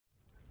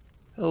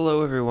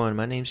Hello everyone,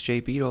 my name's Jay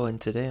Beetle and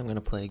today I'm going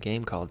to play a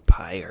game called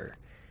Pyre.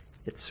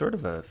 It's sort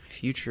of a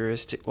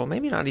futuristic, well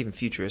maybe not even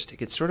futuristic,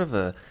 it's sort of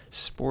a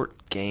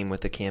sport game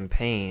with a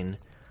campaign.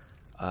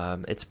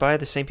 It's by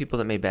the same people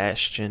that made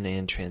Bastion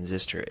and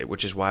Transistor,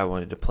 which is why I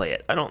wanted to play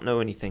it. I don't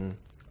know anything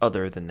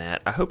other than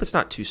that. I hope it's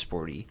not too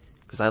sporty,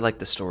 because I like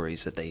the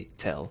stories that they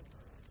tell.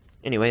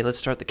 Anyway, let's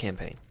start the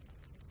campaign.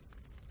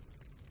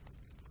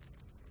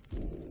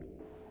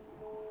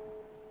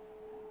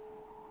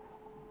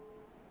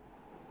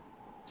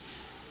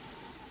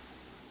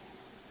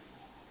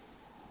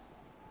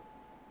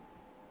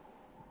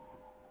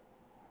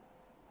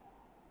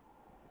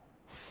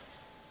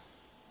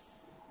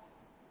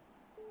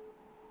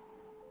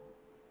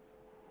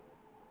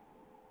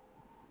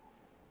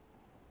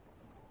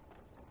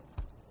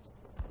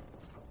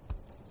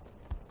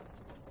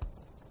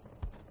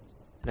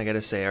 And I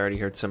gotta say, I already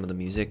heard some of the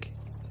music.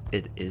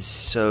 It is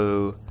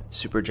so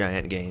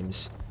Supergiant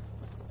Games.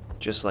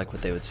 Just like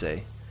what they would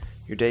say.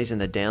 Your days in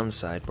the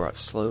downside brought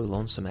slow,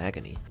 lonesome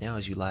agony. Now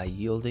as you lie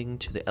yielding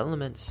to the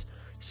elements,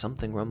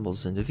 something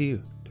rumbles into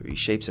view. 3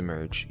 shapes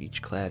emerge,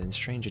 each clad in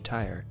strange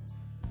attire.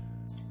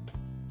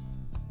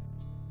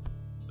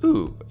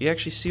 Ooh, you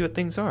actually see what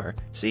things are.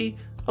 See?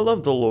 I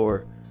love the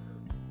lore.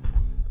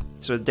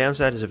 So the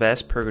downside is a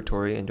vast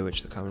purgatory into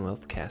which the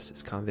Commonwealth casts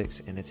its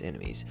convicts and its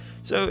enemies.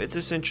 So it's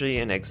essentially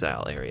an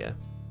exile area.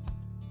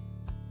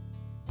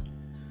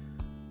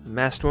 The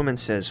masked woman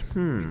says,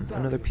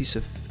 another piece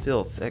of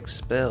filth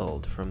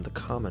expelled from the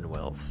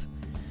Commonwealth.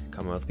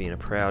 Commonwealth being a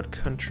proud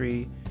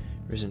country,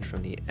 risen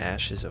from the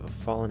ashes of a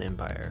fallen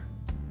empire.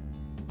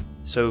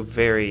 So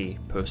very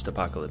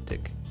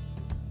post-apocalyptic.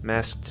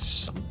 Masked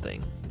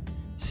something.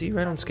 See,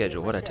 right on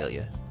schedule, what'd I tell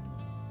you?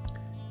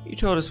 You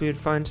told us we would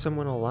find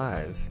someone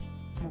alive.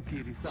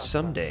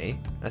 Someday?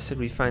 I said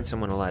we'd find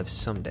someone alive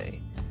someday.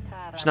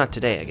 It's not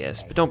today, I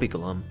guess, but don't be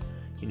glum.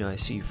 You know I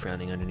see you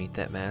frowning underneath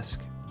that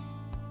mask.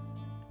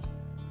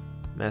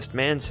 Masked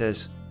man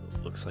says,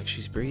 looks like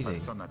she's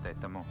breathing.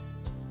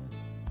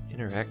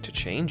 Interact to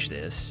change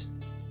this?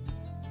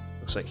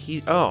 Looks like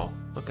oh,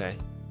 okay.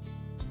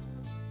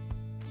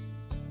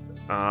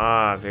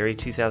 Ah, very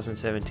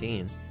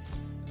 2017.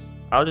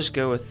 I'll just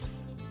go with...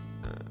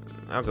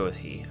 I'll go with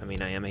he. I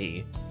mean, I am a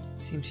he.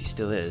 Seems he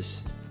still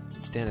is.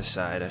 Stand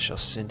aside, I shall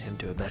send him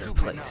to a better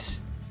place.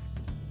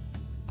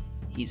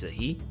 He's a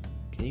he?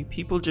 Can you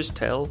people just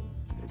tell?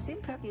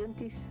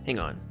 Hang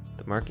on.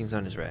 The markings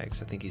on his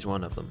rags. I think he's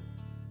one of them.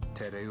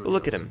 But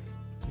look at him.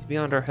 He's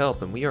beyond our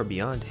help, and we are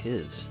beyond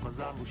his.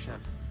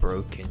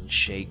 Broken,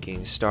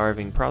 shaking,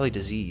 starving, probably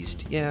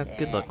diseased. Yeah,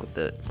 good luck with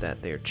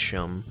that there,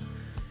 chum.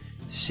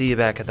 See you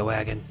back at the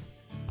wagon.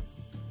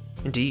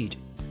 Indeed.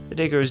 The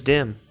day grows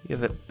dim. You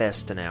have at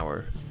best an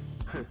hour.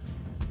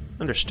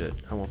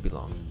 Understood. I won't be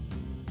long.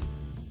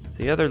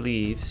 The other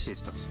leaves.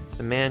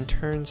 The man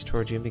turns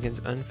towards you and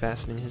begins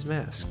unfastening his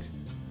mask.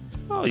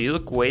 Oh, you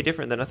look way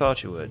different than I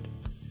thought you would.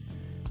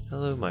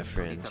 Hello, my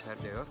friend.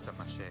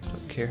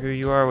 Don't care who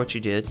you are or what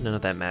you did. None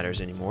of that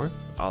matters anymore.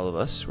 All of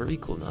us, we're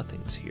equal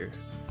nothings here.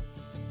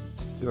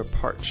 You are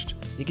parched.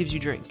 He gives you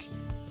drink.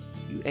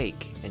 You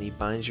ache, and he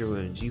binds your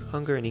wounds. You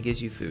hunger, and he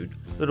gives you food.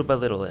 Little by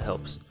little, it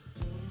helps.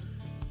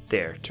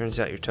 There. Turns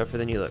out you're tougher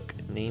than you look.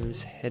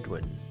 Name's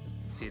Hedwin.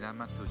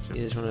 He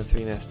is one of the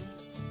 3 masked...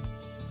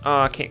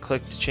 Oh, I can't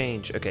click to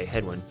change. Okay,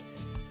 Hedwin.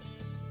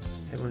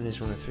 Hedwin is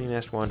one of the 3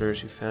 masked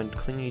wanderers who found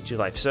clinging to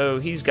life. So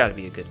he's got to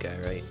be a good guy,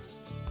 right?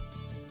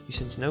 You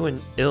sense no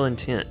ill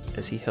intent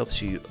as he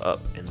helps you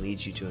up and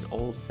leads you to an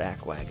old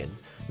back wagon.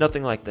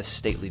 Nothing like the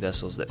stately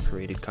vessels that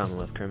paraded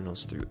Commonwealth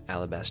criminals through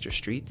alabaster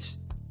streets.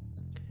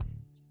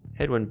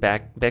 Hedwin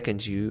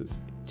beckons you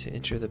to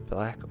enter the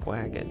black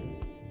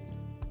wagon.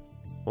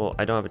 Well,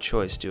 I don't have a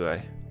choice, do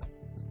I?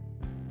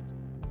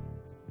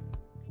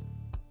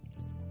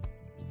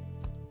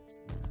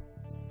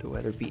 The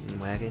weather-beaten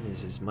wagon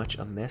is as much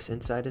a mess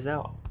inside as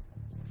out.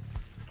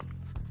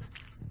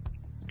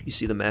 You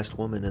see the masked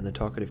woman and the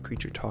talkative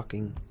creature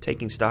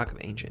taking stock of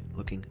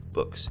ancient-looking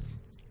books.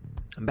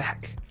 I'm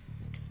back.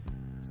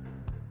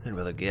 And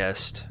with a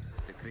guest.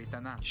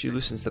 She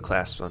loosens the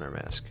clasps on her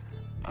mask.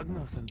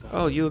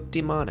 Oh, you look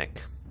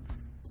demonic.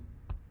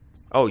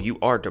 Oh, you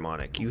are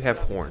demonic. You have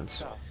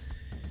horns.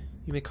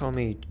 You may call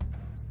me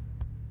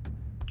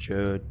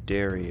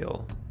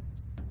Jodariel.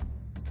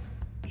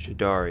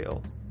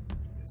 Jodariel.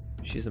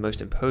 She's the most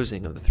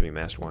imposing of the 3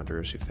 masked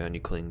wanderers who found you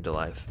clinging to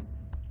life.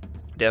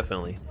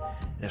 Definitely.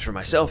 And as for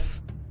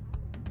myself,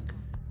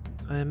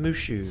 I am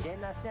Mushu.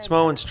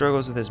 Small one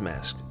struggles with his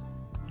mask.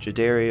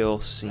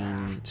 Jodariel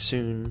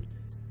soon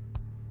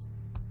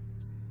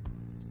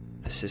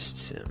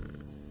assists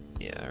him.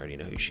 Yeah, I already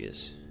know who she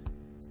is.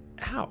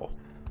 Ow!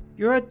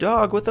 You're a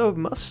dog with a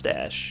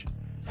mustache.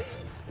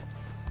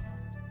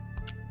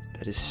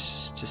 That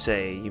is to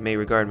say, you may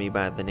regard me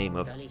by the name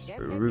of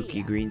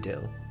Rookie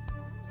Greentail.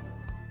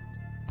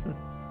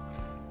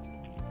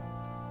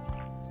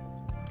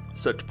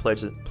 Such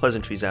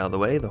pleasantries out of the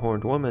way, the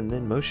horned woman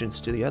then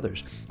motions to the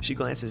others. She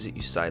glances at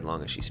you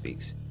sidelong as she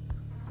speaks.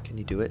 Can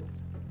you do it?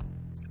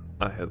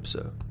 I hope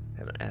so.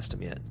 Haven't asked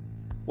him yet.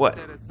 What?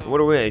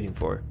 What are we waiting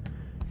for?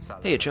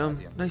 Hey, chum.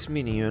 Nice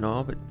meeting you and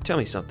all, but tell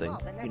me something.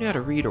 You know how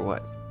to read or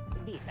what?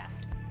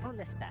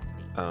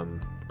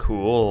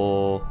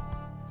 Cool.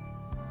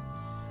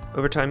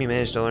 Over time, you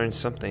managed to learn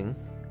something.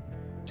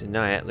 To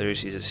deny it,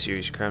 literacy is a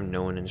serious crime.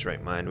 No one in his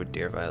right mind would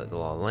dare violate the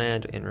law of the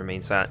land and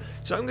remain silent.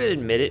 So I'm going to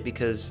admit it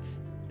because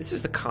this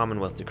is the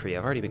Commonwealth decree.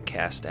 I've already been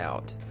cast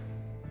out.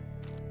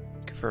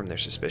 Confirm their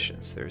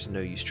suspicions. There is no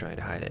use trying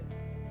to hide it.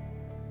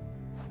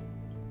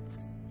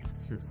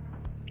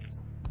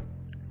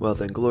 Well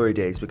then, glory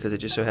days, because it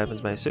just so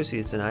happens my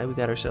associates and I, we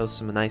got ourselves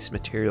some nice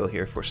material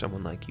here for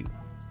someone like you.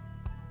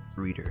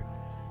 Reader,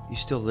 you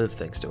still live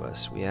thanks to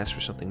us. We ask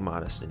for something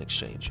modest in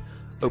exchange.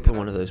 Open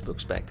one of those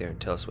books back there and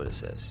tell us what it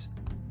says.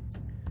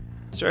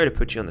 Sorry to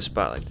put you on the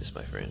spot like this,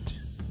 my friend.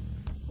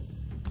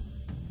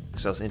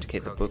 Cells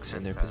indicate the books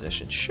in their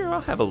possession. Sure, I'll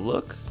have a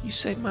look. You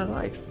saved my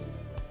life.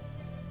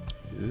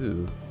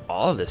 Ooh,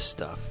 all this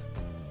stuff.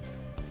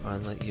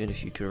 Unlike even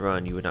if you could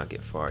run, you would not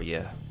get far.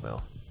 Yeah,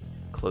 well.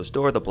 Closed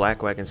door. The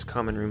Black Wagon's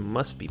common room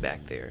must be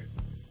back there.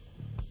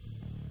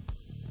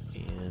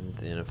 And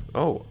then,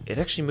 oh, it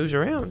actually moves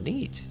around.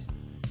 Neat.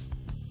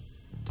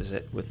 Does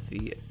it with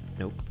the?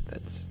 Nope,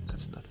 that's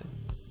nothing.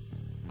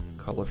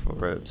 Colorful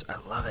robes. I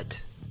love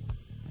it.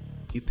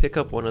 You pick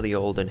up one of the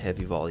old and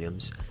heavy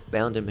volumes,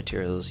 bound in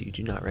materials you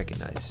do not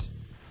recognize.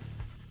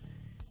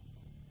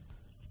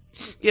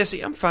 Yeah, see,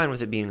 I'm fine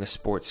with it being a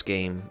sports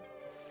game,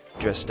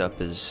 dressed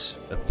up as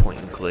a point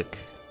and click.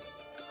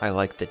 I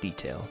like the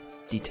detail.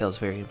 Detail's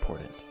very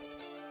important.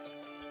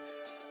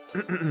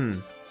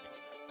 A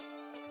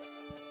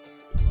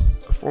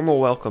formal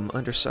welcome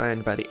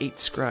undersigned by the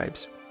 8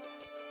 scribes.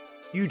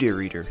 You, dear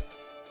reader,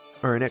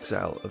 are an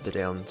exile of the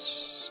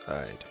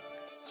downside,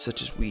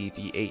 such as we,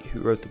 the 8 who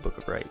wrote the Book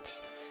of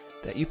Rights.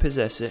 That you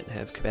possess it and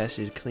have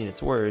capacity to clean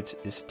its words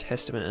is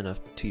testament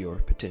enough to your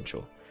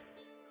potential.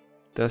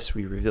 Thus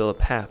we reveal a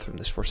path from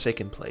this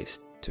forsaken place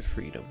to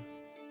freedom,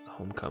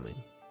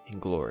 homecoming, and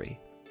glory.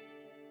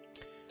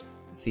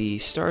 The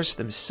stars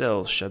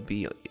themselves shall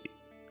be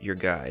your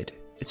guide.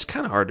 It's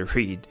kind of hard to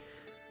read.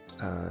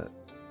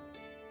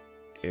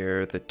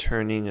 Ere the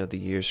turning of the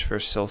year's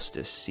first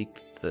solstice, seek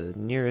the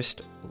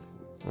nearest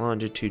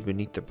longitude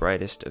beneath the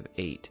brightest of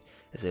 8,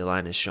 as a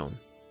line is shown.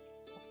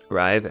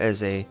 Arrive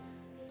as a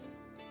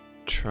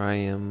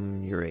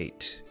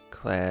triumvirate,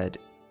 clad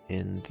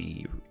in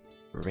the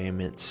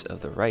raiments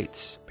of the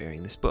rites,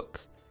 bearing this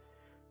book.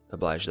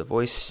 Oblige the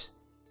voice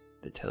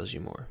that tells you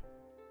more.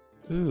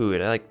 Ooh,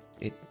 I like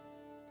it.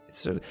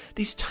 So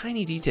these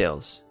tiny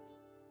details,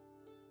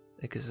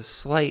 like there's a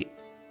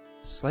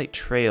slight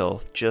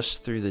trail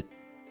just through the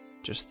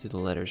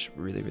letters.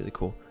 Really, really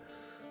cool.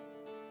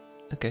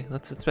 Okay,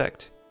 let's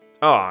inspect.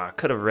 Oh, I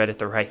could have read it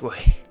the right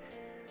way.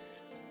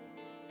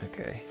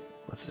 Okay,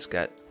 what's this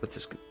got? What's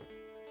this?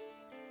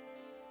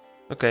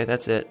 Okay,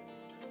 that's it.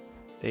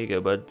 There you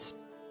go, buds.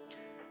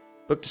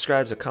 Book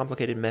describes a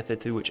complicated method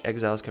through which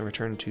exiles can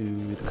return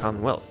to the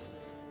Commonwealth.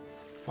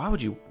 Why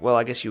would you? Well,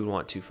 I guess you would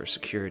want to for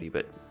security,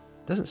 but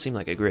it doesn't seem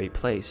like a great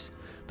place.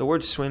 The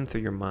words swim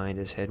through your mind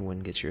as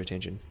headwind gets your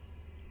attention.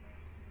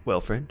 Well,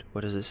 friend,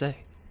 what does it say?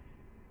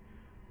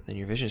 Then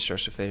your vision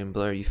starts to fade and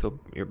blur. You feel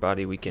your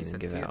body weaken and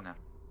give out.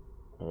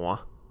 Mwah.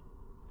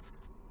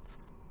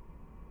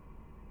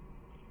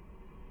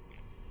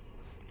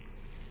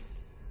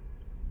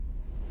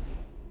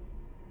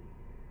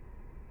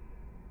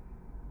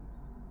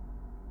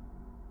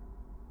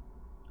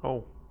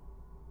 Oh.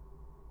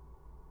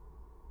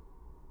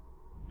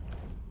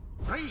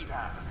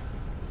 Reader,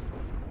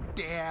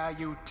 dare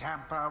you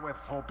tamper with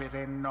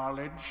forbidden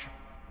knowledge?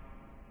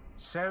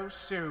 So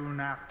soon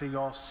after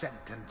your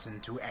sentence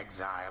into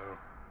exile.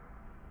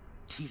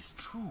 'Tis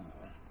true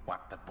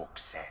what the book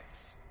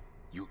says.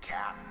 You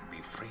can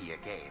be free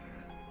again.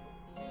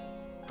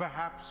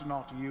 Perhaps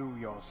not you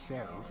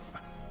yourself,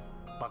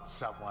 but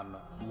someone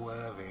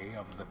worthy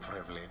of the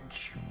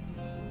privilege.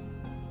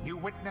 You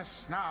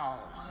witness now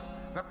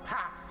the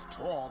path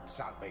toward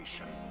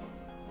salvation.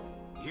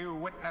 You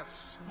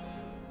witness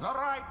the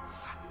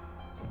rights,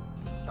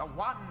 the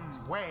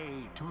one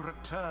way to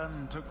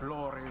return to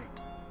glory.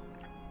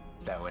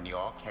 Though in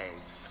your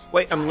case,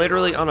 wait, I'm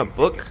literally on a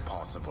book?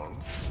 Possible.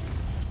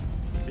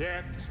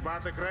 Yet, by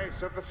the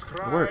grace of the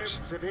scribes, it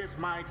works. It is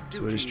my duty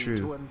so it is true.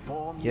 to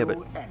inform yeah, but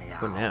you anyhow.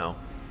 What now?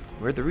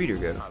 Where'd the reader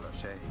go?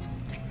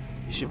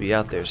 He should be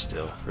out there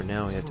still. For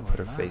now, we have to put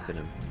our faith in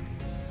him.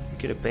 He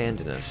could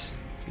abandon us.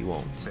 He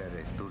won't.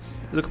 You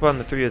look upon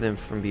the 3 of them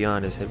from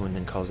beyond as Headwind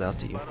then calls out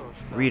to you.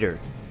 Reader,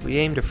 we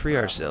aim to free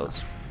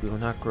ourselves. We will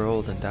not grow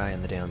old and die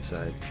on the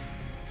downside.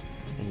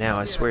 And now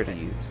I swear to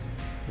you,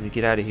 when we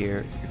get out of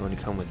here, you're going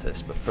to come with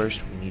us. But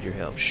first, we need your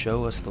help.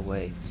 Show us the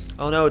way.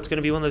 Oh no, it's going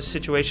to be one of those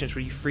situations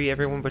where you free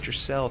everyone but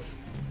yourself.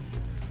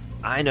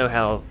 I know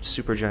how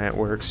Supergiant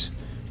works.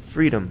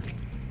 Freedom.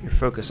 You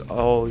focus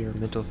all your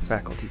mental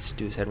faculties to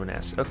do as Headwind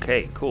asks.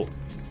 Okay, cool.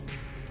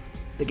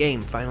 The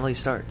game finally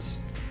starts.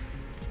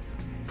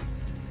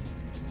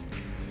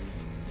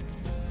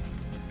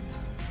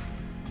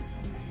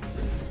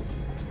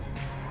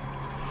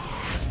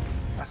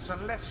 A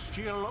celestial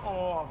celestial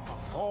orb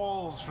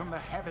falls from the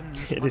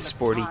heavens. It is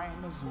sporty.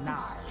 Time is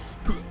nigh.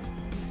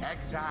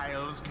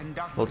 Exiles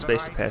conduct Hold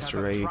space to pass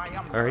to raid.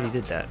 I already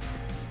did that.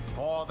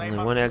 Only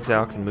one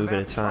exile can move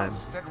at a time.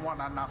 One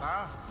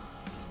another,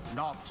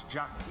 not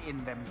just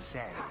in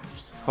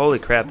themselves. Holy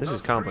crap, this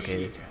is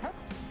complicated.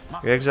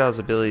 Your exile's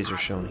abilities are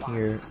shown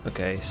here.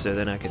 Okay, so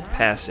then I can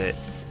pass it.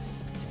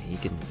 He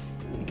can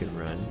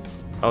run.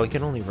 Oh, he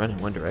can only run in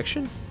one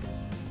direction?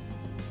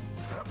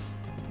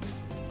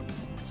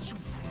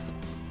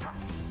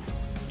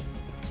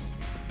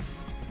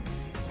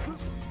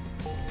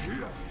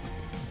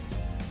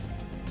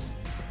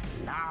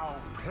 Now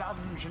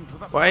plunge into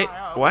the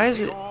Why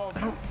is it? I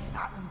don't...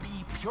 and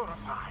be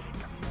purified.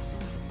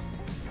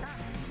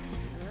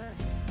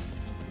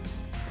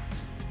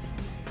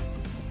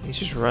 He's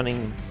just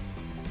running.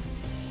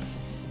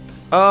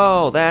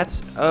 Oh,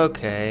 that's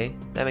okay.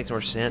 That makes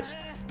more sense.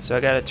 So I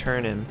gotta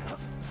turn him.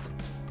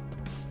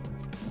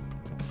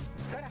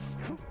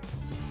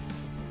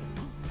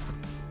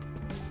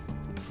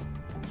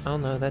 Oh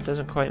no, that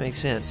doesn't quite make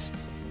sense.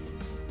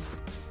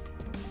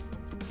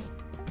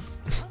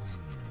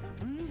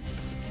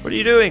 What are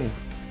you doing?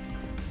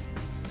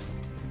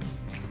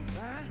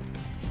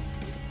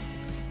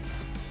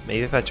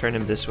 Maybe if I turn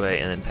him this way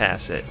and then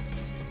pass it,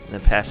 and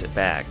then pass it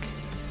back,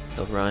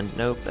 he'll run.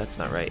 Nope, that's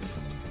not right.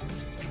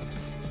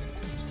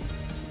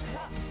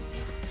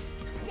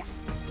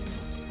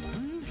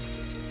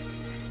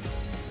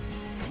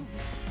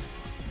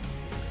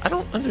 I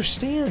don't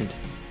understand.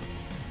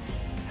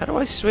 How do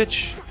I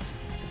switch?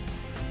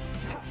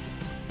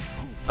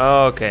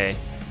 Oh, okay.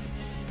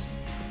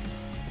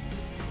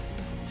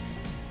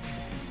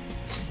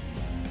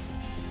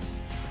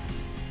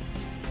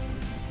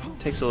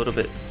 Takes a little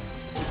bit.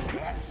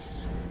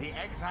 Yes, the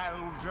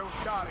exiled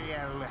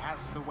Drodariel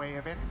has the way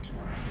of it.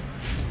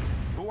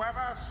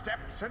 Whoever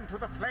steps into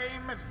the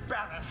flame is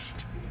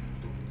banished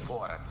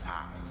for a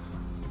time.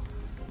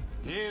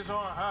 His or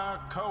her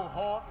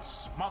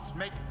cohorts must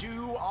make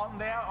do on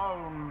their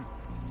own.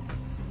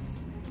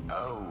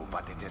 Oh,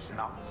 but it is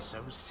not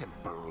so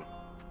simple.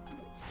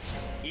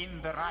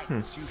 In the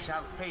rites, you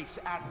shall face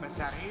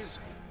adversaries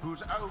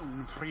whose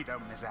own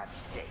freedom is at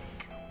stake.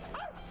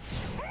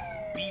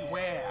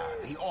 Beware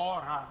the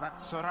aura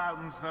that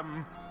surrounds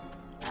them,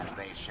 as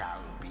they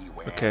shall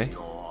beware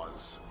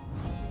yours.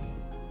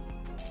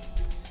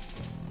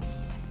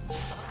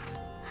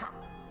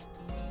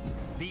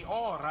 The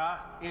aura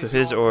So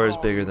his aura is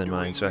bigger than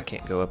mine, so I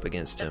can't go up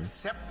against him.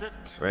 Accept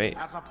it right?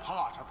 as a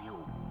part of you.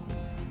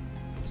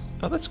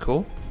 Oh, that's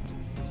cool.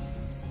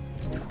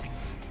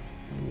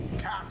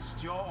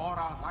 Cast your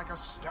aura like a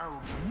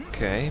stone.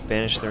 Okay,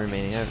 banish the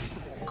remaining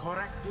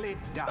Correctly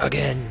done.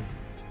 again.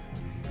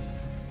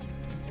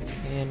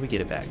 And we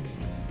get it back.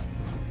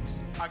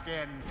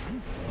 Again.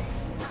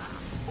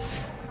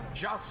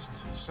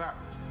 Just so.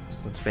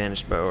 Once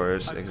banished by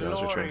auras,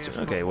 exiles return.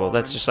 Okay, well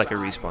that's just like a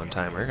respawn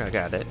timer. I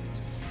got it.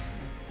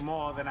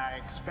 More than I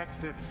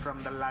expected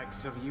from the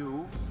likes of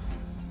you.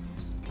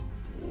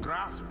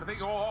 Grasp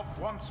the orb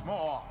once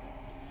more.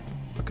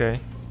 Okay.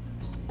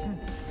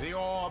 The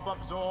orb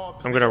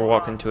absorbs. I'm gonna the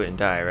walk aura, into it and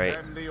die, right?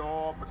 Then the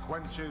orb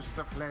quenches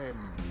the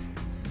flame.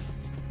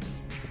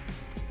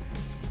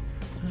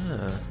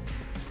 Huh.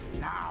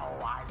 Now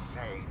I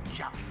say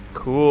jump.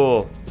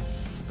 Cool.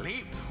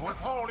 Leap with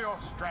all your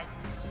strength.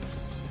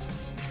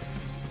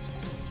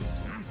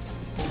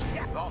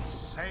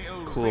 Thus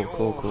sails Cool, the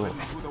cool, orb cool.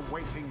 into the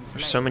waiting There's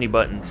flame. so many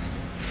buttons.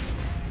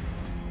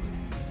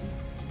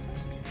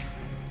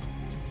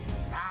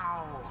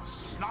 Now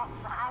snuff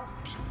out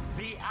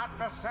the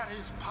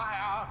adversary's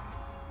pyre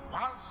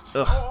whilst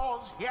Ugh.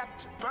 yours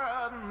yet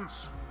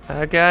burns.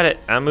 I got it.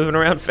 I'm moving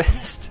around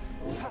fast.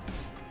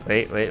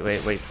 Wait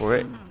for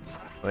it.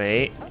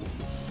 Wait.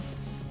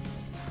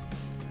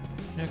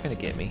 You're not gonna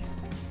get me.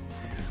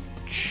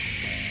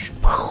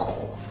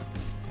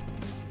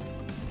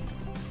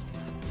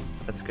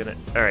 That's gonna.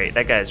 Alright,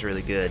 that guy's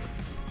really good.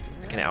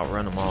 I can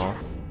outrun them all.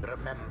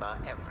 Remember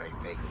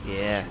everything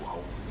Yeah. you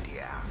hold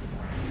dear.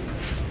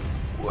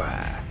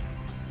 Wow.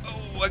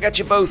 Oh, I got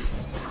you both.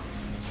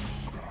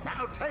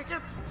 Now take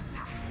it.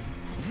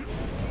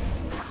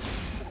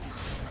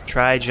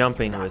 Try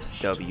jumping with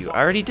W. I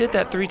already did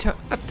that 3 times.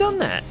 I've done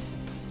that.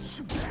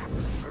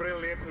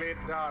 Brilliantly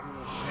done.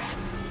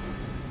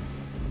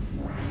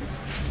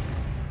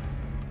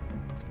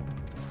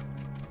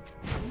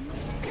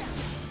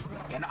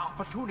 An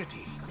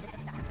opportunity.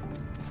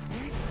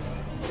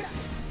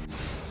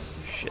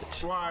 Shit.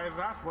 Why,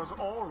 that was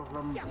all of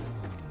them.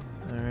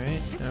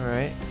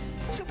 Alright.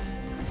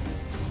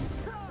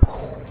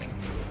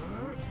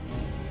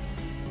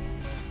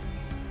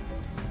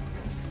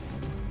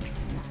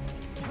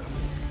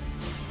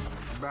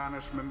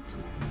 Banishment.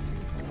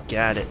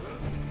 Got it.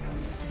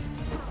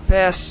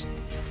 Pass.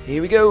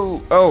 Here we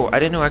go. Oh, I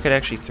didn't know I could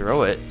actually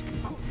throw it.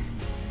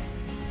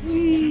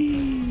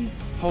 Whee.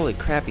 Holy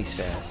crap, he's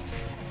fast.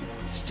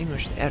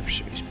 Extinguish the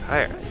adversary's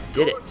pyre. I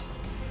did it.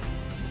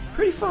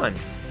 Pretty fun.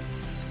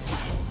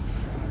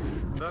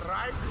 The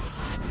rite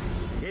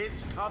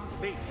is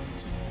complete.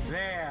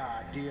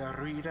 There, dear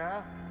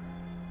reader,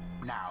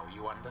 Now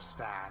you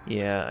understand.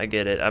 Yeah, I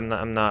get it. I'm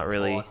not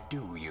really. Or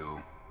do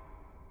you?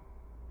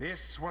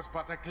 This was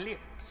but a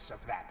glimpse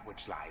of that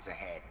which lies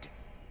ahead.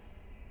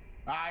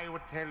 I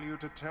would tell you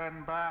to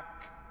turn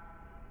back.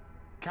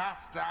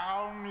 Cast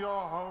down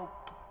your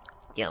hope.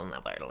 Yeah, I'll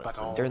never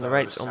listen. During the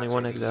rites, only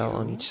one exile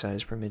on each side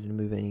is permitted to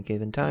move at any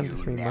given time. The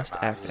three must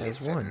act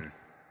as one.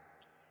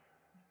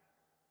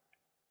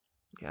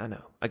 Yeah, I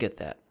know. I get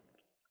that.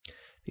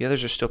 The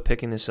others are still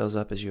picking themselves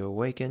up as you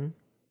awaken.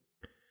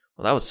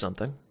 Well, that was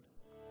something.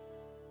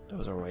 That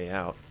was our way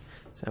out.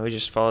 So now we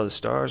just follow the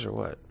stars, or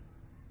what?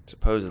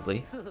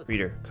 Supposedly.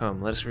 Reader,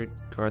 come, let us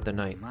regard the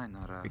night.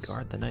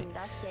 Regard the night.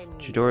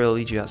 Chidori will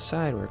lead you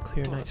outside where a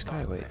clear night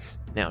sky waits.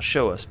 Now,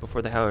 show us,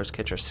 before the howlers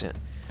catch our scent.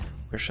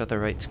 Where shall the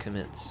rites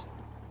commence?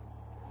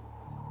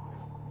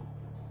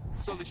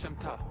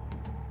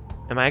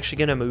 Am I actually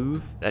gonna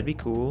move? That'd be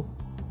cool.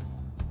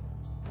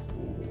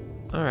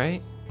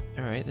 Alright.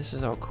 Alright, this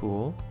is all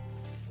cool.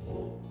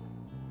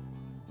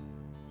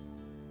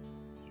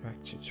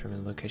 Track to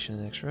determine the location of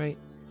the next rite.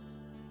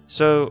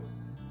 So,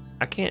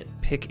 I can't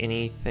pick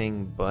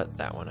anything but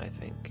that one, I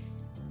think.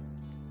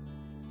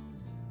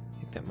 I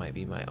think that might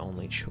be my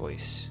only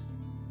choice.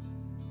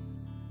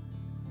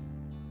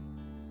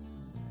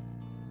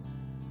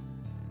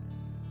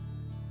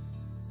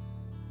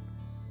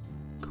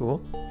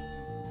 Cool.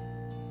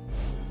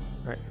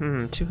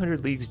 Alright,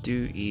 200 leagues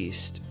due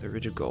east, the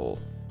ridge of goal.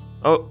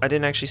 Oh, I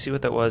didn't actually see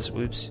what that was.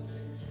 Whoops.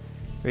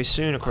 Very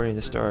soon, according to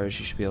the stars,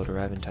 you should be able to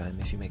arrive in time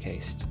if you make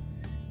haste.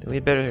 Then we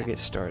had better get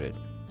started.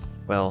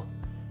 Well,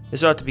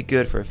 this ought to be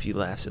good for a few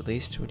laughs at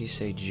least. What do you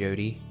say,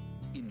 Jody?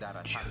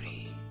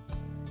 Jody.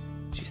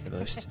 She's the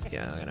most...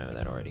 Yeah, I know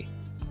that already.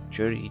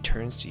 Jody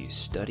turns to you,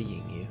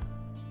 studying you.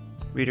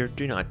 Reader,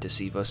 do not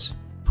deceive us.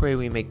 Pray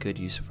we make good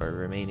use of our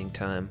remaining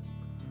time.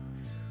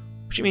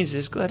 Which means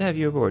is glad to have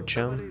you aboard,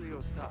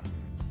 chum.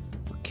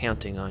 We're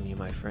counting on you,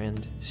 my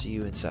friend. See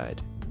you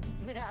inside.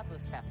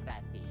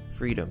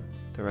 Freedom.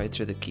 The rights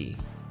are the key.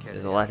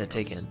 There's a lot to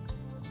take in.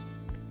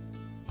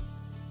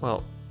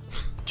 Well,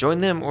 join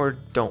them or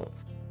don't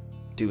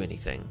do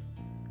anything.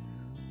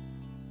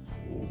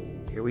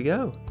 Here we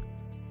go.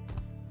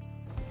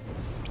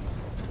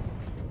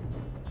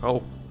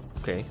 Oh,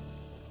 okay.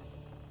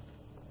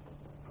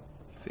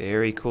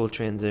 Very cool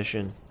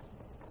transition.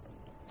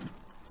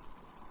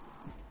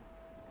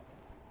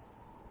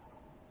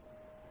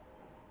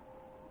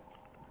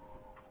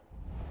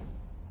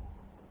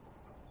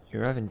 You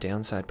arrive in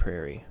Downside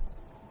Prairie.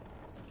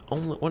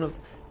 Only one of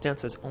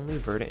Downside's only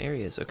verdant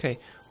areas. Okay,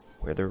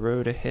 where the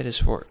road ahead is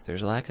forked,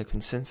 there's a lack of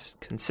consensus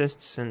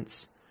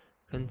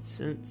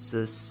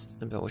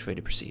about which way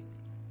to proceed.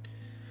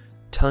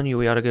 Telling you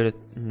we ought to go to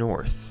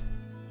north,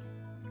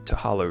 to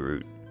Hollow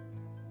Root.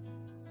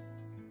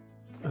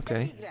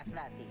 Okay.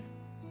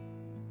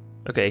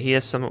 Okay, he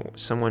has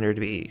someone there to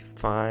be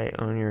Phi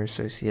on your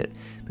associate.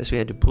 Best we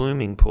head to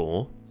Blooming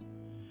Pool,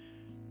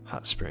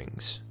 Hot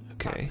Springs.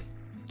 Okay.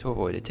 To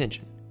avoid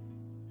attention.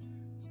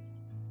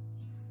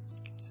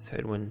 This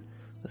Headwind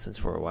listens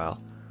for a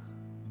while.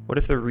 What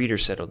if the reader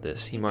settled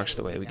this? He marks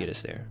the way, we get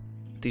us there.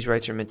 If these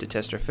rites are meant to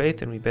test our faith,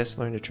 then we best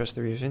learn to trust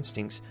the reader's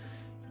instincts.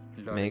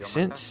 Makes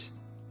sense.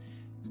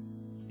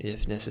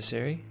 If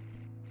necessary.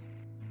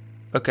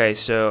 Okay,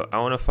 so I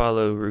want to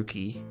follow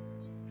Ruki.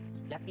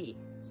 I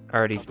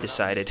already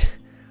decided.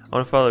 I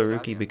want to follow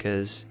Ruki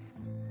because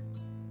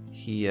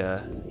he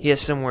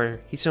has someone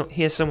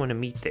to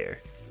meet there.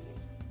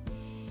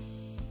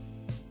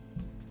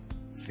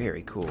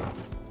 Very cool.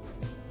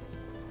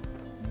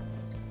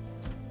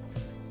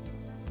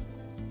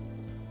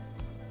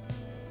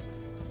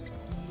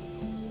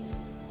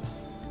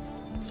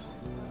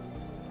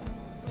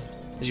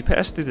 As you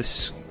pass through the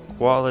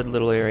squalid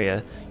little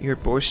area, you hear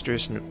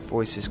boisterous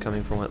voices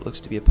coming from what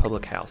looks to be a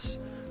public house.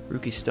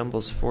 Ruki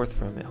stumbles forth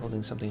from it,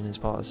 holding something in his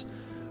paws.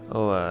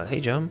 Oh, hey,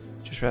 Jum.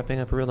 Just wrapping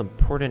up a real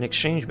important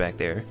exchange back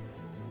there.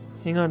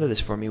 Hang on to this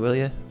for me, will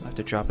ya? I'll have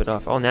to drop it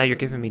off. Oh, now you're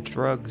giving me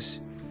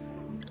drugs.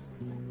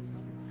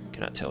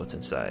 Cannot tell what's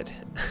inside.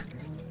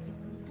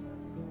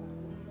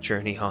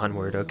 Journey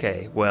onward.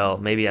 Okay, well,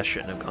 maybe I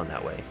shouldn't have gone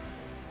that way.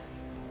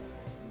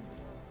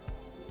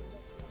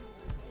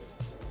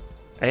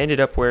 I ended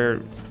up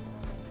where...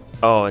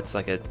 Oh, it's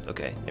like a...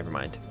 Okay, never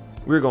mind.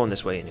 We were going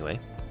this way anyway.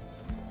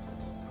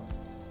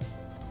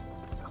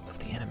 I love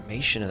the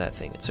animation of that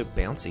thing. It's so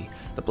bouncy.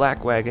 The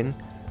black wagon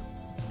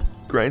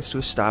grinds to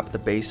a stop at the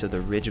base of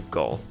the Ridge of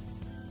Gull.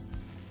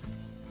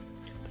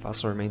 The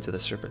fossil remains of the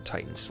Serpent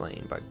Titan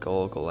slain by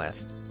Gull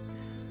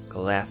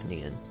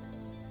Galathnian.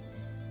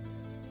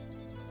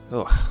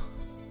 Ugh.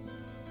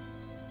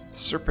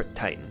 Serpent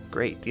Titan.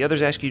 Great. The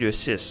others ask you to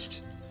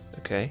assist.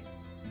 Okay.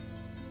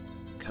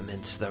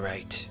 Commence the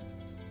rite.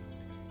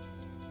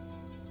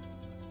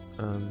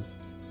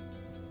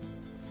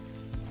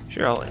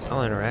 Sure,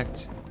 I'll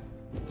interact.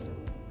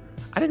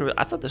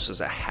 I thought this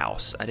was a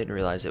house. I didn't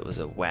realize it was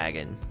a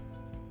wagon.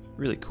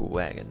 Really cool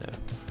wagon, though.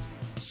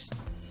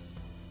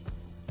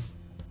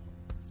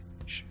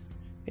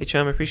 Hey,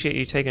 chum, appreciate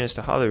you taking us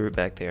to Hollow Root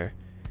back there.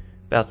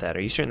 About that,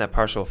 are you certain that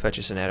parcel will fetch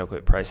us an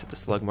adequate price at the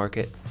slug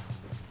market?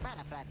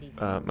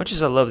 Much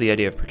as I love the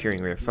idea of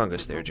procuring rare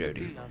fungus there,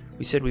 Jody,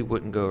 we said we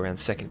wouldn't go around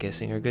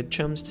second-guessing our good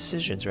chum's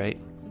decisions, right?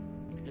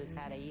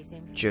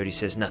 Jody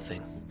says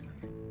nothing.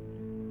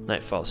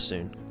 Night falls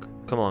soon.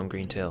 Come on,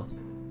 Greentail.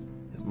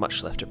 We have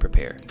much left to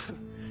prepare.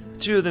 The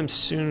two of them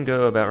soon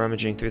go about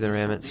rummaging through the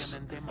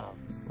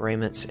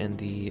raiments and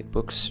the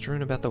books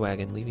strewn about the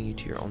wagon, leaving you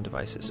to your own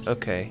devices.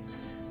 Okay.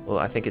 Well,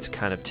 I think it's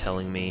kind of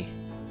telling me...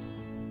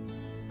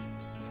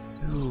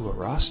 Ooh, a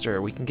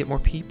roster. We can get more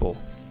people.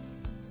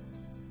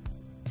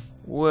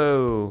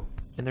 Whoa.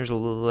 And there's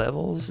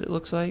levels, it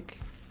looks like.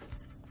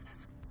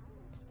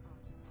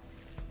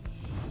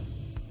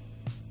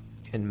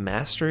 And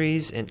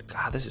masteries, and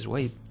God, this is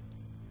way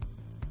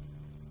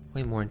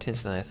more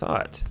intense than I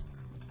thought.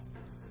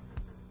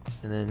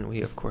 And then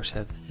we, of course,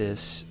 have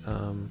this,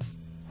 what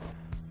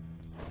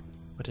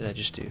did I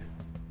just do?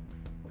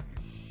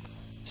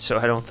 So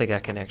I don't think I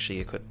can actually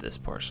equip this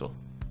parcel.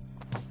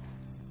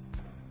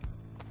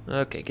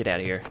 Okay, get out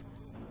of here.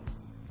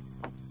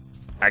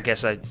 I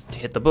guess I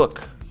hit the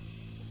book.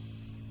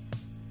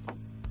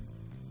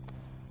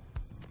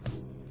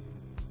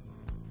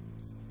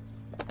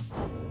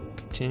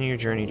 Continue your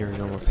journey to read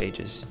no more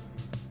pages.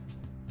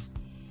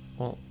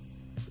 Well,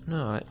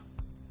 no,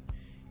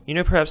 You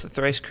know perhaps the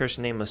thrice cursed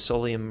name of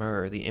Solium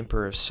Mur, the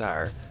Emperor of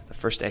Syre, the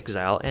first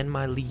exile, and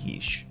my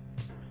liege.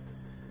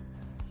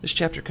 This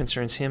chapter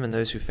concerns him and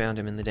those who found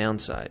him in the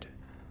downside.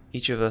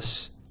 Each of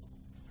us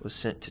was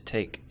sent to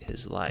take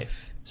his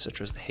life, such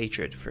was the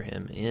hatred for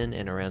him in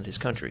and around his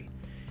country.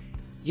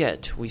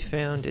 Yet, we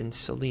found in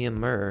Solium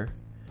Mur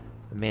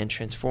a man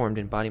transformed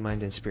in body,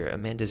 mind, and spirit, a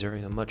man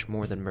deserving of much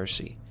more than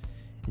mercy.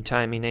 In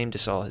time he named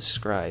us all his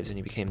scribes, and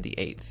he became the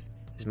 8th.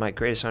 It is my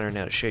greatest honor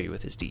now to share you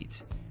with his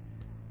deeds.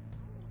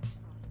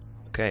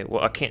 Okay,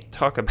 well, I can't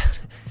talk about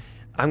it.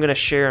 I'm going to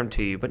share them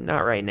to you, but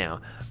not right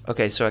now.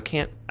 Okay, so I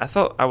can't... I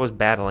thought I was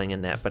battling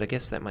in that, but I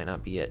guess that might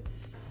not be it.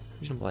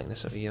 Reasonable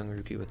blackness of a young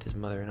rookie with his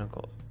mother and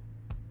uncle.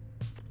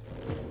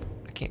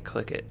 I can't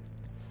click it.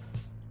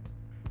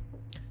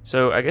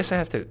 So, I guess I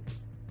have to...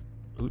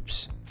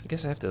 Oops. I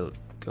guess I have to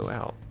go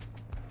out.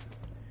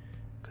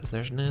 Because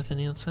there's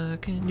nothing else I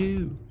can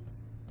do.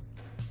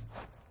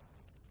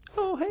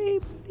 Oh, hey,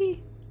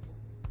 buddy.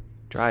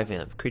 Drive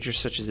imp. Creatures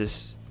such as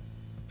this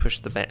push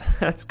the back.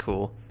 That's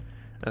cool.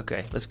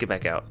 Okay, let's get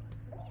back out.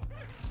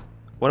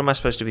 What am I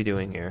supposed to be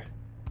doing here?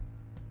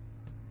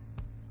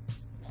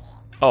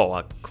 Oh,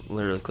 I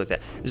literally clicked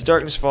that. As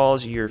darkness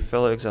falls, your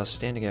fellow exiles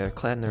stand together,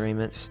 clad in their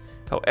raiments.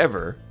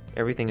 However,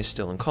 everything is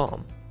still and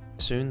calm.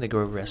 Soon they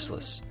grow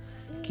restless.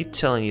 Keep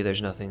telling you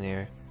there's nothing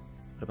there.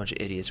 What a bunch of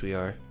idiots we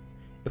are.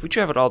 If we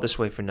traveled all this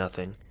way for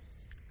nothing,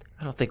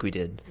 I don't think we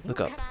did. Look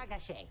up.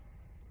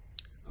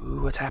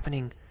 Ooh, what's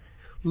happening?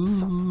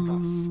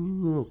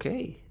 Ooh,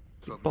 okay.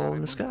 Keep ball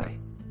in the sky.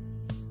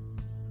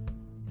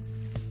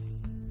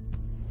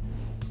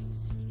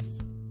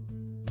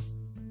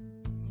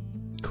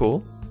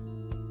 Cool.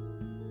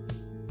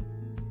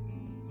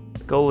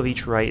 The goal of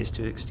each rite is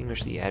to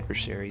extinguish the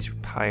adversary's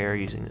pyre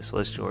using the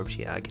celestial orbs.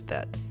 Yeah, I get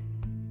that.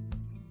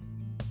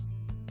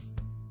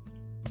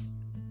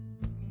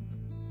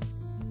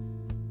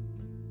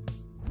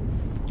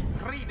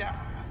 Freedom!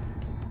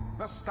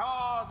 The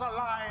stars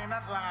align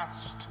at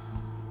last.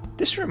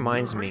 This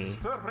reminds me. Reach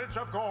the Ridge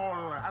of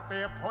Gaul at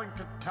the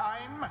appointed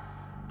time,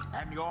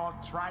 and your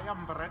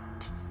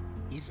triumvirate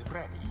is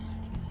ready.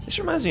 This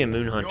reminds me of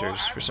Moon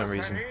Hunters for some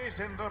reason.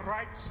 In the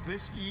rites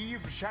this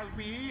eve shall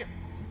be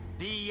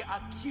the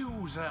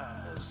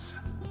accusers.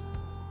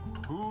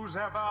 Whose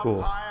ever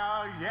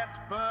fire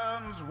yet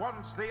burns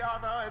once the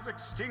other is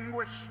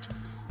extinguished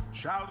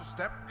shall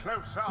step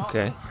closer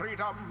to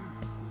freedom.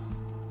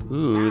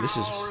 Ooh, this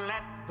is...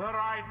 Let the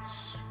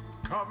rites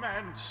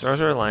commence.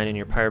 Stars are aligned and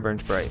your pyre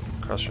burns bright.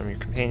 Across from your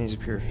companions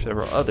appear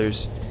several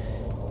others.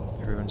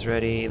 Everyone's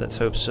ready. Let's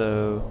hope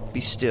so. Be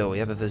still. We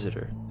have a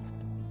visitor.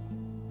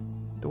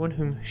 The one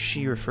whom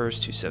she refers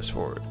to steps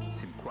forward.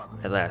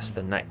 At last,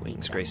 the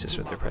Nightwings grace us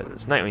with their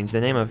presence. Nightwings, the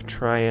name of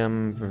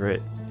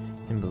triumvirate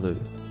in blue.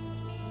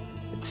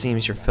 It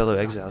seems your fellow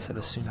exiles have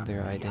assumed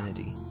their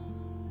identity.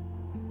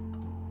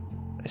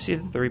 I see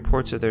that the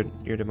reports of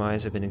your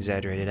demise have been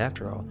exaggerated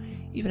after all.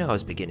 Even I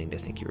was beginning to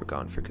think you were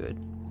gone for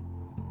good.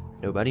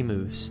 Nobody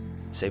moves,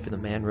 save for the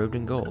man robed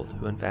in gold,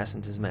 who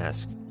unfastens his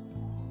mask.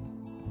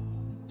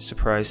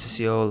 Surprised to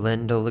see old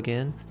Lendl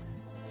again?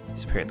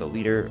 He's apparently the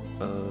leader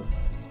of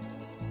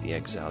the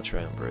exile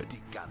triumvirate.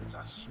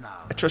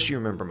 I trust you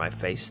remember my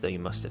face, though you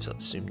must have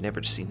assumed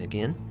never to see it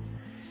again.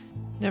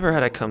 Never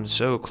had I come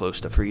so close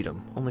to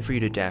freedom, only for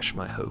you to dash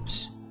my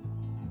hopes.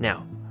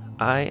 Now,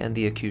 I and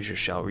the accuser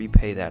shall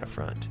repay that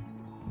affront.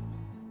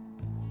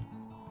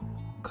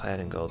 Clad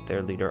in gold,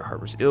 their leader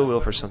harbors ill will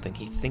for something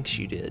he thinks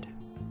you did.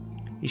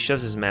 He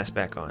shoves his mask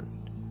back on.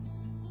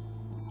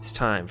 It's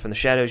time. From the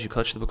shadows, you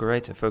clutch the book of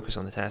rites and focus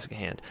on the task at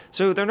hand.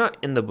 So they're not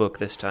in the book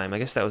this time. I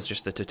guess that was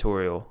just the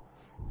tutorial.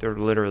 They're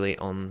literally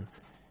on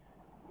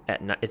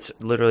at night. It's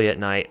literally at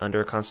night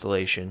under a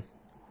constellation.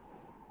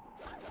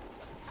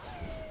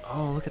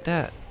 Oh, look at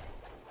that.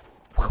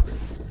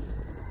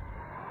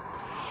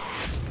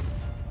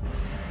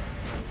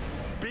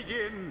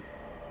 begin.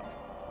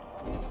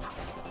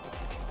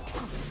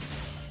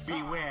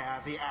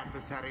 Beware the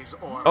adversary's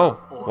aura. Oh,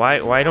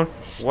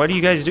 what are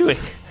you guys doing?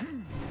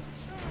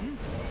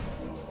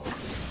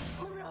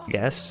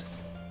 Yes.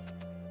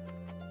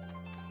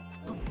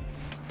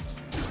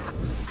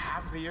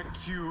 Have the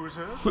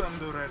accusers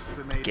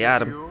underestimated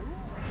Got him. you?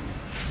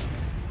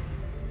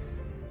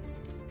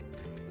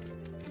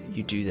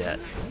 You do that.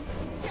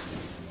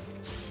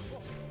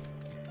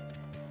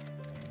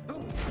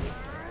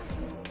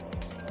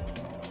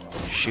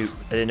 Shoot,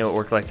 I didn't know it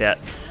worked like that.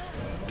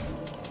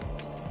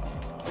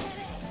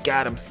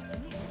 Got him.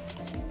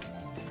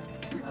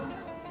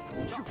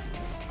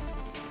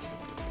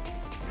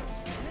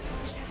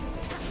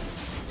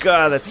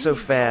 God, that's so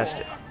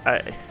fast.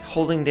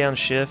 Holding down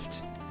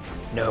shift.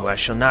 No, I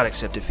shall not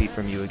accept defeat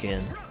from you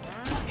again.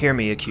 Hear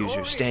me,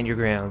 accuser. Stand your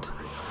ground.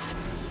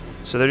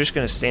 So they're just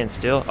gonna stand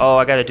still? Oh,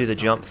 I gotta do the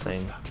jump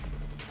thing.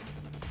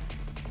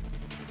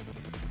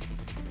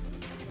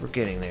 We're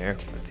getting there,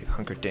 but they've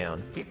hunkered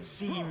down.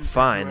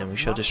 Fine, then we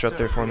shall disrupt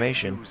their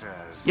formation.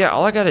 Yeah,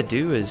 all I gotta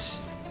do is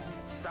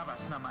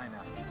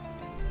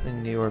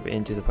fling the orb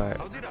into the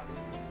pyre.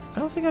 I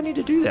don't think I need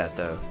to do that,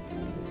 though.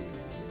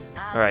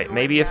 Alright,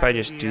 maybe if I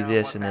just do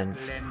this and then...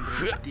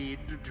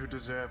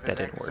 That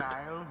didn't work.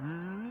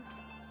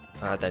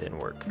 That didn't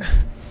work.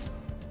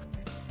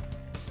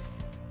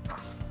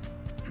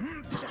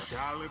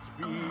 Shall it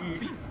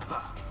be?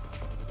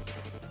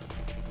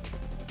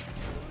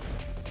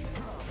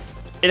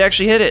 It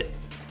actually hit it!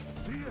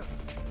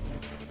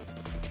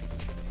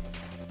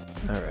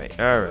 Alright,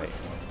 alright.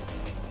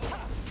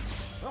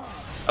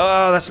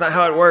 Oh, that's not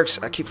how it works.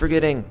 I keep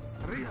forgetting.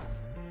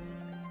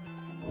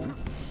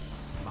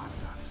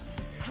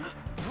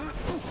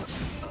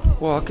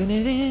 Walking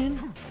it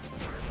in.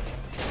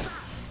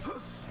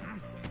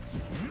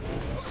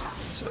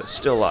 So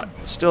still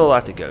a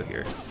lot to go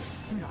here.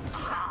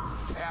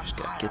 Just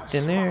gotta get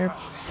in there.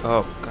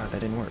 Oh god,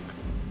 that didn't work.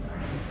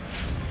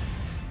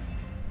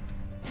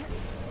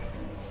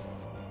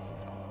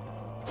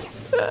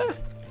 Ah.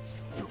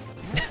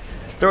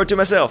 Throw it to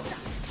myself.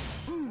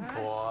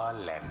 Poor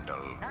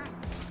Lendl.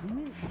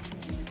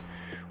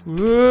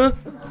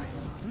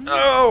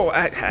 Oh,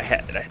 I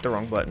hit the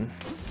wrong button.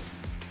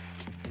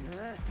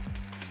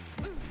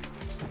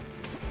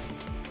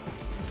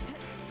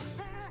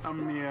 A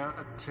mere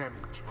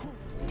attempt.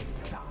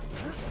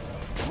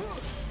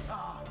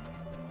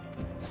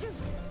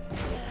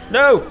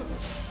 No!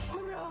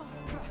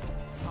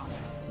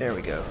 There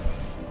we go.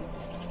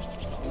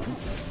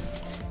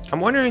 I'm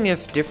wondering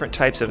if different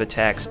types of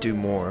attacks do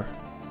more.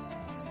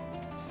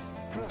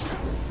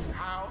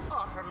 How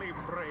utterly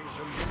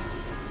brazen.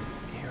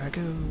 Here I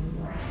go.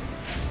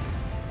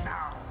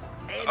 Now,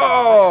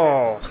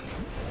 Oh!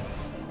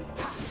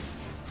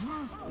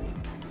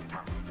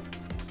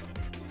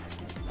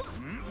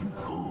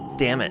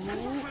 Damn it.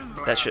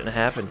 That shouldn't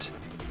have happened.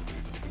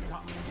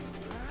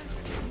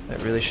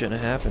 That really shouldn't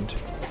have happened.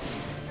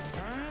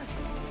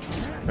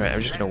 Alright,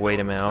 I'm just gonna wait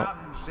him out.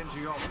 plunged into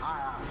your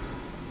pyre.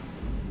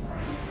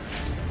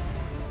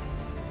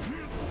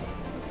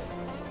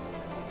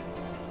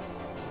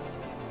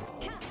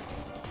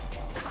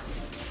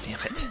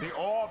 Damn it. The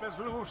orb is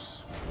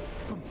loose.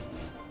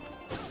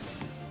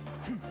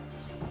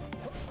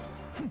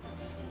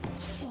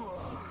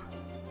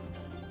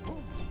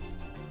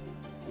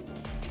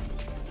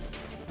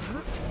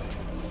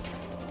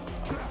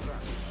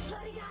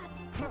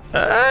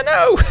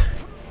 No!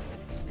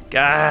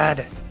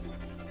 God.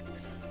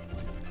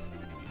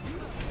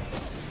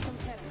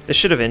 This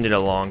should have ended a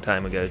long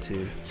time ago,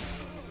 too.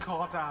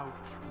 Caught out.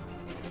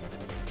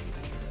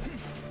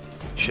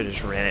 Should have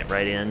just ran it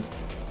right in.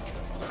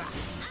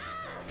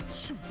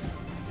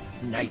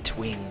 Night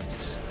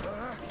wings.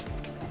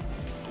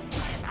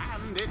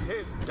 And it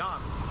is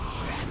done.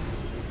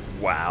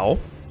 Wow.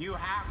 You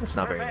have That's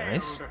not very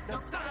nice.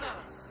 prevailed.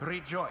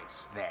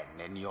 Rejoice then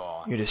in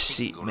your Your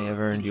deceit may have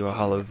earned you a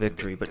hollow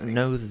victory, but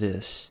know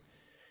this.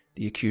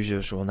 The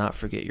accusers will not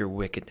forget your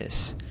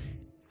wickedness.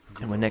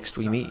 And when next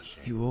we meet,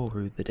 you will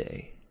rue the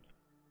day.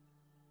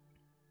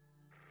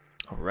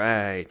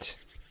 Alright.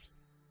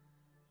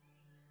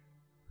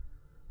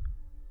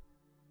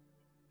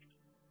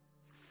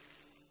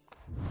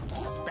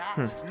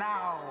 Bask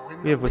now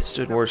in We have the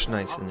withstood wisdom worse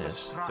nights of than the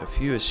this, though scribe.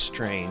 few is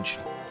strange.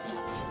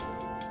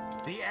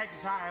 The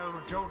exiled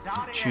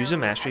Jodariel Choose a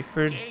mastery has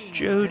for gained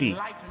Jody.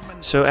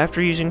 enlightenment. So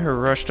after using her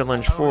rush to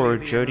lunge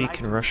forward, Jody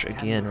can rush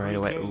again right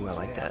away. Ooh, I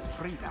like that.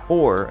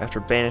 Or,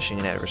 after banishing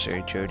an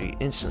adversary, Jody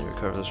instantly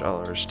recovers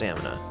all of her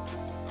stamina.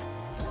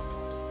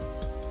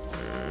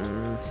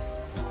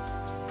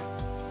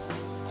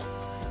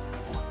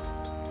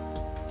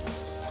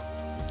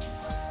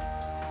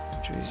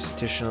 Jody's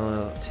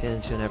additional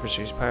 10 to an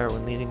adversary's pyre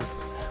when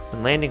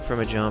landing from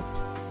a jump.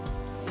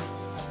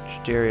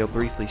 Jodariel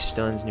briefly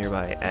stuns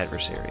nearby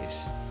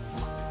adversaries.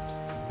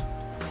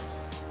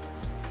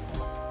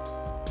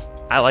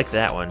 I like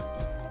that one.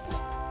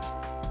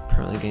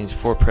 Currently gains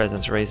 4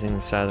 presence, raising the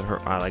size of her.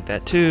 I like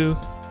that too.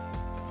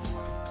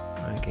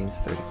 Mine gains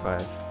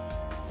 35.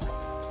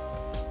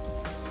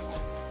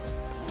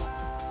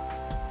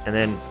 And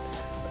then,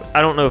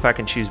 I don't know if I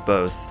can choose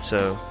both,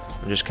 so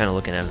I'm just kind of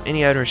looking at them.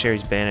 Any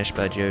adversaries banished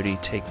by Jody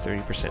take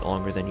 30%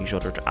 longer than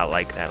usual. I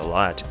like that a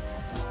lot.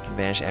 You can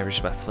banish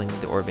adversaries by flinging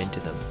the orb into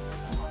them.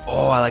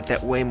 Oh, I like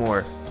that way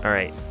more.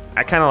 Alright,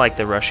 I kind of like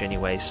the rush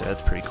anyway, so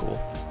that's pretty cool.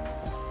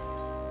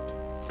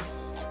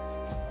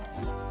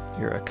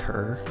 You're a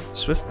cur.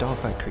 Swift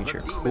dog-like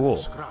creature.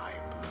 Cool.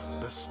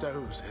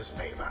 Bestows his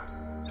favor.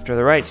 After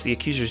the rites, the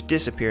accusers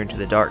disappear into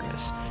the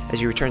darkness.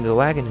 As you return to the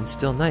wagon in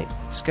still night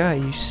sky,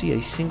 you see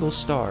a single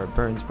star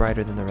burns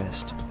brighter than the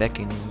rest,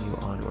 beckoning you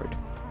onward.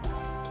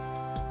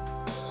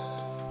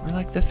 We're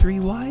like the three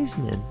wise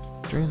men.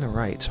 During the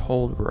rites,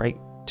 hold right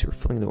to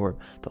fling the orb.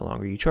 The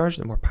longer you charge,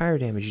 the more pyre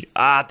damage you...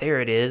 Ah, there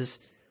it is!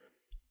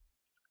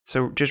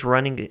 So just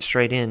running it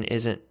straight in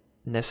isn't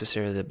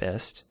necessarily the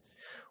best.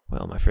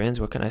 Well, my friends,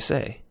 what can I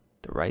say?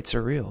 The rites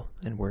are real,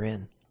 and we're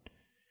in.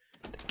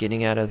 The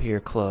Getting Out of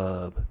Here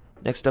Club.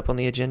 Next up on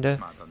the agenda,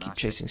 keep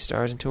chasing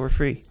stars until we're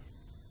free.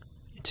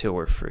 Until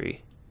we're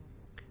free.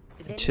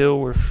 Until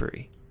we're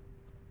free.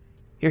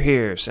 You're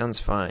here, sounds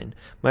fine.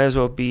 Might as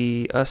well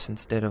be us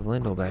instead of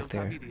Lindell back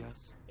there.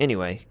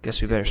 Anyway,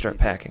 guess we better start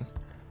packing.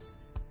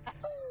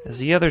 As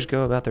the others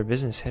go about their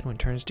business, Hedwyn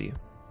turns to you.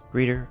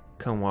 Reader,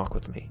 come walk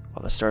with me,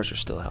 while the stars are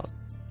still out.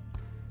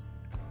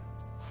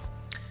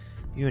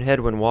 You and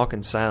Hedwyn walk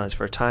in silence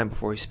for a time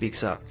before he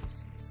speaks up.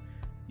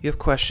 You have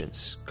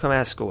questions. Come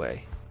ask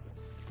away.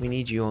 We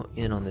need you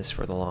in on this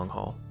for the long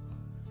haul.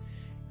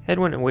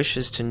 Hedwyn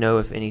wishes to know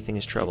if anything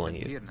is troubling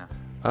you.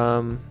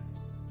 So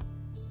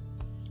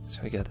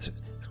we got this.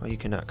 That's why you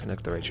cannot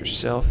conduct the rites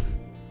yourself.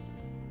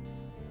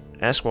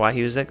 Ask why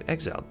he was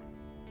exiled.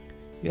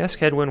 You ask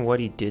Hedwyn what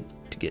he did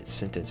to get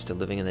sentenced to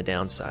living in the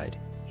downside.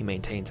 He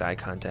maintains eye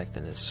contact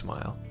and his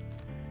smile.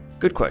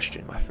 Good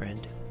question, my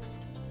friend.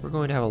 We're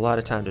going to have a lot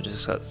of time to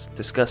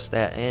discuss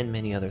that and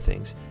many other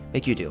things.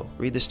 Make you a deal.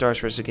 Read the stars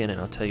for us again and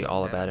I'll tell you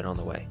all about it on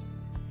the way.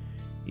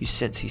 You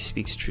sense he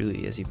speaks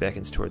truly as he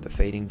beckons toward the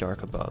fading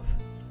dark above.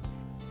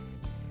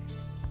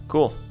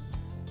 Cool.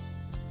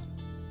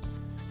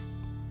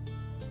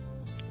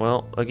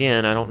 Well,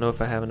 again, I don't know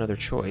if I have another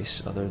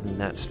choice other than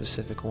that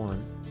specific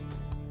one.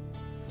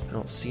 I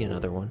don't see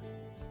another one.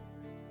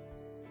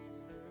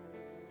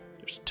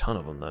 There's a ton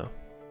of them, though.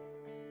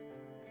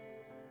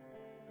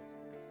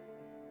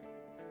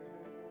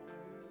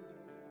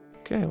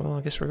 Okay, well,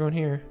 I guess we're going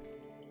here.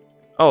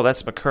 Oh,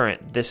 that's my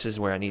current. This is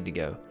where I need to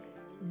go.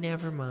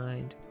 Never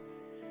mind.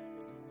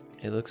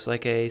 It looks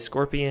like a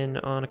scorpion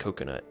on a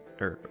coconut.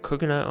 Or a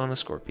coconut on a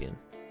scorpion.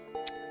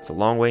 It's a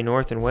long way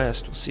north and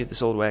west. We'll see if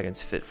this old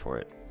wagon's fit for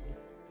it.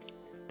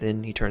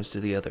 Then he turns to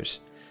the others.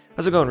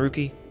 How's it going,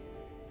 Rookie?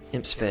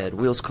 Imp's fed.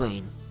 Wheels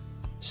clean.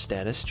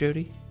 Status,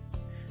 Jody?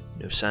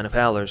 No sign of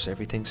howlers.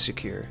 Everything's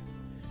secure.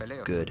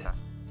 Good.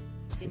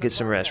 Get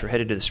some rest. We're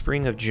headed to the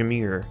spring of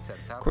Jameer.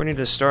 According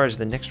to the stars,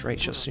 the next rite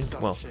shall soon...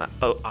 Well,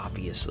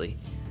 obviously.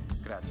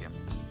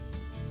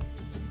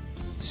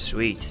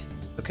 Sweet.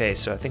 Okay,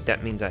 so I think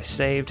that means I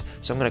saved.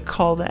 So I'm going to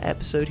call that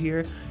episode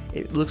here.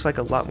 It looks like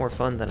a lot more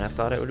fun than I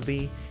thought it would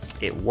be.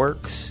 It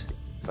works,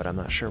 but I'm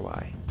not sure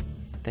why.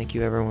 Thank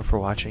you everyone for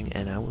watching,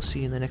 and I will see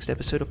you in the next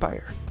episode of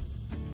Pyre.